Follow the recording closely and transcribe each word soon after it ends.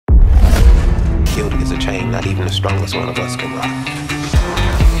sealed against a chain not even the strongest one of us can ride.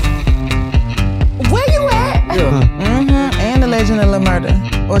 Where you at? Yeah. And the legend of Lil Murder.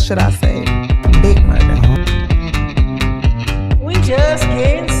 Or should I say, Big Murder. We just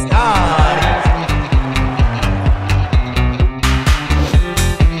getting started.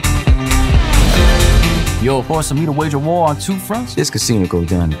 You're forcing me to wage a war on two fronts? This casino goes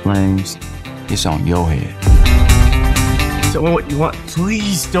down in flames. It's on your head. Tell me what you want.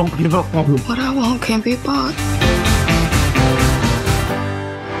 Please don't give up on me. What I want can't be bought.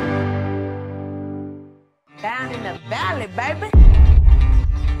 Down in the valley, baby.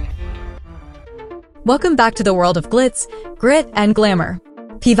 Welcome back to the world of glitz, grit, and glamour.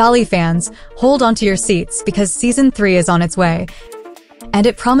 P-Valley fans, hold onto your seats because Season 3 is on its way, and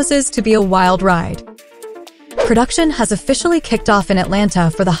it promises to be a wild ride. Production has officially kicked off in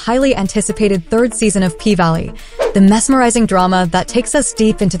Atlanta for the highly anticipated third season of P-Valley, the mesmerizing drama that takes us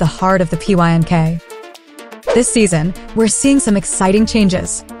deep into the heart of the PYNK. This season, we're seeing some exciting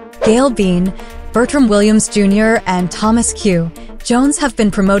changes. Gail Bean, Bertram Williams Jr., and Thomas Q. Jones have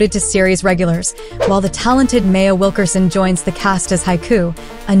been promoted to series regulars, while the talented Maya Wilkerson joins the cast as Haiku,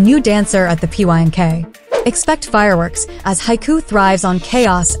 a new dancer at the PYNK. Expect fireworks, as Haiku thrives on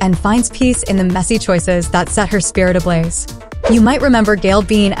chaos and finds peace in the messy choices that set her spirit ablaze. You might remember Gail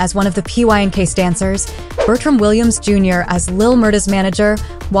Bean as one of the PYNK's dancers, Bertram Williams Jr. as Lil Murda's manager,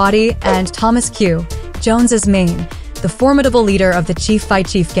 Waddy, and Thomas Q. Jones as Maine, the formidable leader of the Chief Fight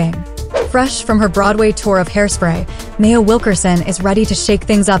Chief gang. Fresh from her Broadway tour of Hairspray, Maya Wilkerson is ready to shake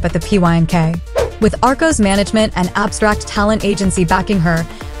things up at the PYNK. With Arco's management and Abstract Talent Agency backing her,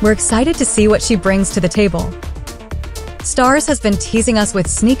 we're excited to see what she brings to the table. STARZ has been teasing us with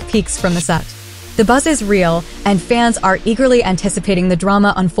sneak peeks from the set. The buzz is real, and fans are eagerly anticipating the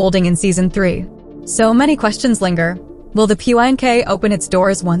drama unfolding in Season 3. So many questions linger. Will the PYNK open its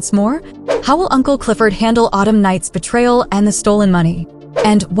doors once more? How will Uncle Clifford handle Autumn Night's betrayal and the stolen money?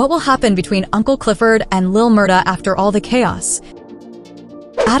 And what will happen between Uncle Clifford and Lil Murda after all the chaos?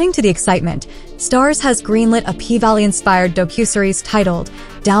 Adding to the excitement, STARZ has greenlit a P-Valley-inspired docuseries titled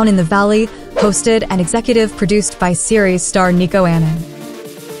Down in the Valley, hosted and executive produced by series star Nico Annan.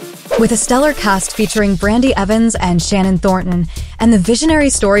 With a stellar cast featuring Brandy Evans and Shannon Thornton, and the visionary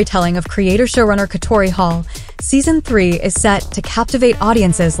storytelling of creator-showrunner Katori Hall, Season 3 is set to captivate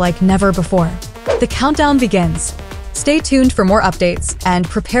audiences like never before. The countdown begins. Stay tuned for more updates, and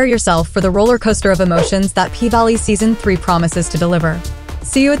prepare yourself for the roller coaster of emotions that P-Valley Season 3 promises to deliver.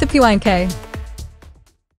 See you at the PYNK!